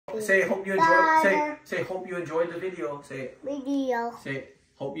Say hope you enjoy. Say hope you enjoyed the video. Say video. Say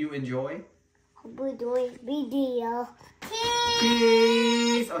hope you enjoy. Hope you enjoy video.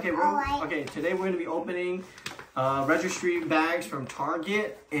 Cheese. Okay, okay. Today we're gonna be opening registry bags from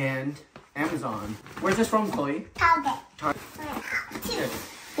Target and Amazon. Where's this from, Chloe? Target. Okay.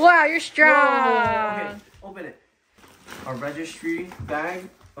 Wow, you're strong. Whoa. Okay, open it. Our registry bag.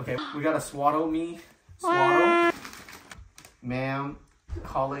 Okay, we got a Swaddle Me. Swaddle. Ma'am.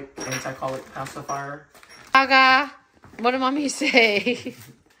 Colic, anti-colic pacifier. Gaga. What did mommy say?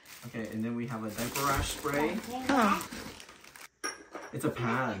 Okay, and then we have a diaper rash spray. Oh. It's a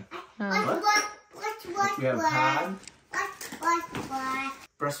pad. What? We have a pad.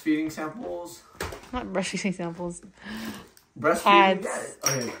 Breastfeeding samples. Not breastfeeding samples. Breastfeeding Pads.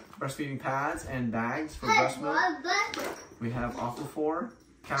 Okay, breastfeeding pads and bags for breast milk. We have Aquaphor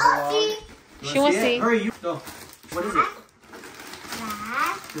catalog. She wants to see. Hurry, you go. What is it?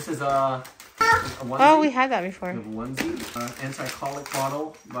 This is a onesie. Oh, we had that before. We have a onesie. Anti-colic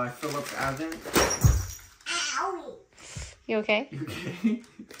bottle by Philips Avent. You okay? You okay?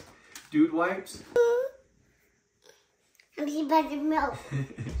 Dude wipes. She's about the milk.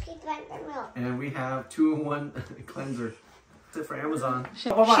 She's about the milk. And we have 2-in-1 cleanser. That's it for Amazon. She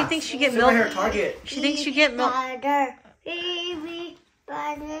thinks she get milk. Right here, Target. She thinks you get milk. Butter, baby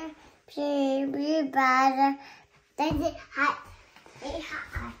butter, baby butter. That's it. Hot. It's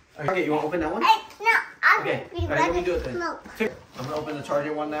hot. Okay, you want to open that one? Hey, no, I'm Okay, let me do it then. Milk. Here, I'm going to open the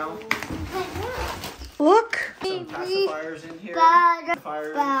Target one now. Look. Some pacifiers in here. Butter,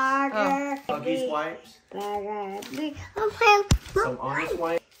 Pacifiers. butter, Huggies wipes. butter, Some Honest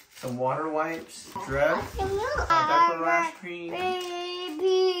wipes. Some water wipes. Dress. Diaper rash cream.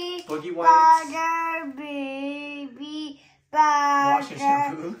 Baby Boogie wipes. butter, baby butter, Wash and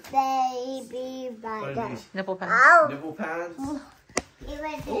shampoo. baby What are butter. these? Nipple pads. Ow. Nipple pads. It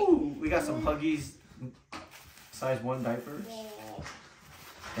was Ooh, we got some Huggies size 1 diapers.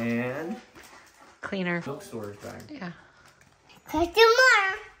 And Cleaner. milk storage bag. Yeah. customer.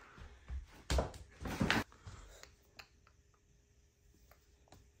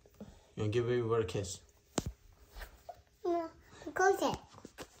 You want to give everybody a kiss? No, close it.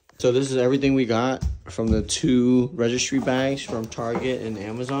 So this is everything we got from the 2 registry bags from Target and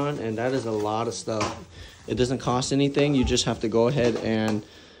Amazon, and that is a lot of stuff. It doesn't cost anything. You just have to go ahead and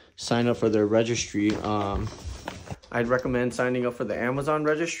sign up for their registry. I'd recommend signing up for the Amazon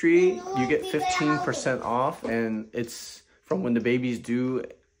registry. You get 15% off, and it's from when the baby's due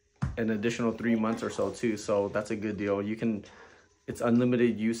an additional 3 months or so too. So that's a good deal. You can, it's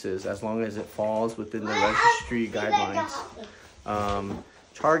unlimited uses as long as it falls within the registry guidelines.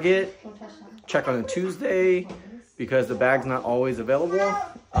 Target, check on a Tuesday because the bag's not always available.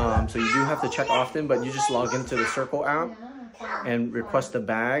 So you do have to check often, but you just log into the Circle app and request a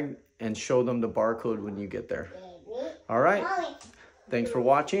bag and show them the barcode when you get there. All right. Thanks for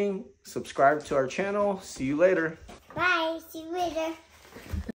watching. Subscribe to our channel. See you later. Bye. See you later.